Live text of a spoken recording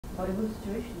horrible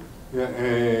situation.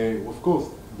 Yeah, of course,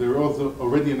 there was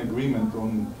already an agreement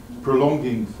on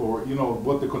prolonging for, you know,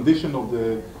 what the condition of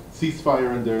the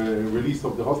ceasefire and the release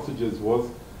of the hostages was,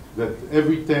 that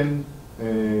every 10,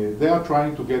 they are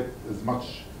trying to get as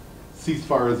much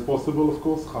ceasefire as possible, of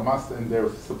course, Hamas and their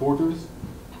supporters.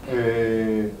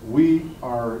 We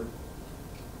are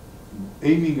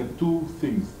aiming at two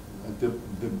things. The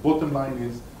bottom line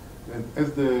is,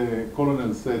 as the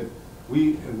colonel said,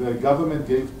 the government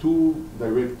gave two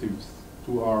directives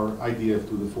to our IDF,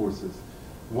 to the forces.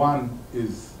 One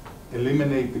is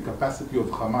eliminate the capacity of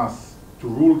Hamas to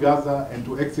rule Gaza and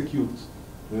to execute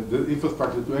the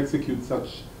infrastructure, to execute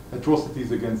such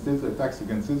atrocities against Israel, attacks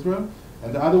against Israel.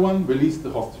 And the other one, release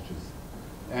the hostages.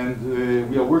 And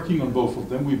we are working on both of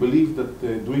them. We believe that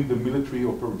doing the military,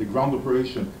 the ground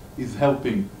operation is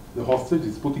helping the hostage,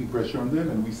 is putting pressure on them,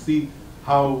 and we see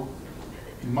how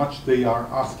much they are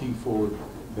asking for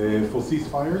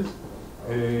ceasefires.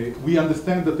 We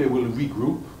understand that they will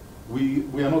regroup. We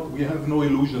have no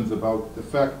illusions about the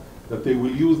fact that they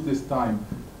will use this time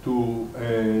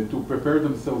to prepare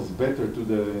themselves better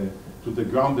to the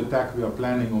ground attack we are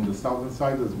planning on the southern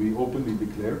side, as we openly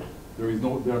declare. There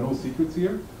are no secrets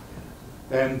here,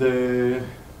 and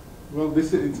well,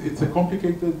 it's a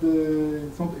complicated.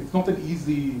 It's not an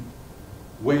easy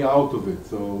way out of it.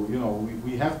 So you know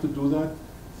we have to do that.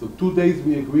 So 2 days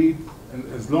we agreed, and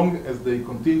as long as they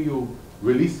continue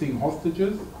releasing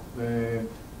hostages,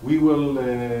 we will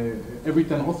every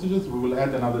 10 hostages we will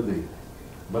add another day.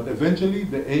 But eventually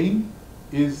the aim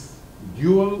is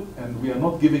dual, and we are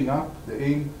not giving up the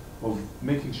aim of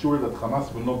making sure that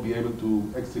Hamas will not be able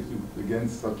to execute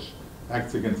against such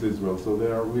acts against Israel. So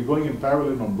we're going in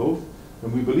parallel on both,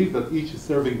 and we believe that each is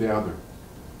serving the other.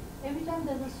 Every time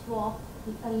there's a swap,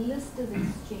 a list is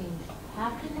exchanged.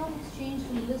 Have they not exchanged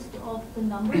a list of the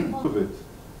number of it?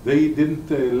 They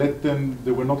didn't let them,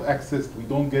 they were not accessed. We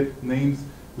don't get names.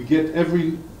 We get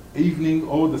every evening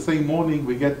or the same morning,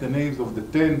 we get the names of the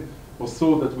 10 or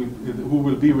so that who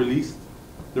will be released.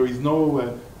 There is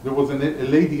no, there was a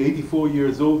lady, 84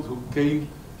 years old, who came.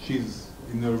 She's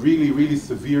in a really, really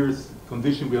severe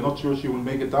condition. We are not sure she will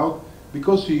make it out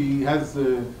because she has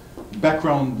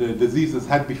background diseases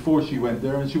had before she went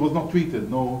there, and she was not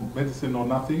treated, no medicine or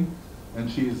nothing. And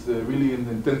she is really in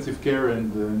intensive care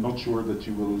and not sure that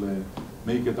she will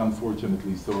make it,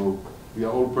 unfortunately. So we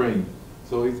are all praying.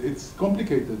 So it's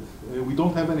complicated. We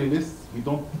don't have any lists. We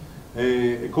don't,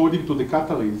 according to the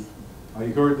Qataris, I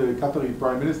heard the Qatari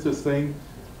Prime Minister saying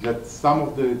that some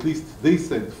of the, at least they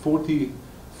said, 40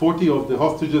 of the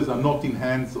hostages are not in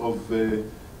hands of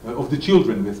the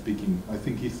children we're speaking, I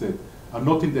think he said, are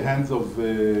not in the hands of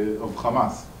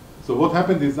Hamas. So what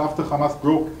happened is after Hamas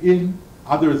broke in,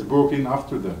 others broke in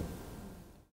after them.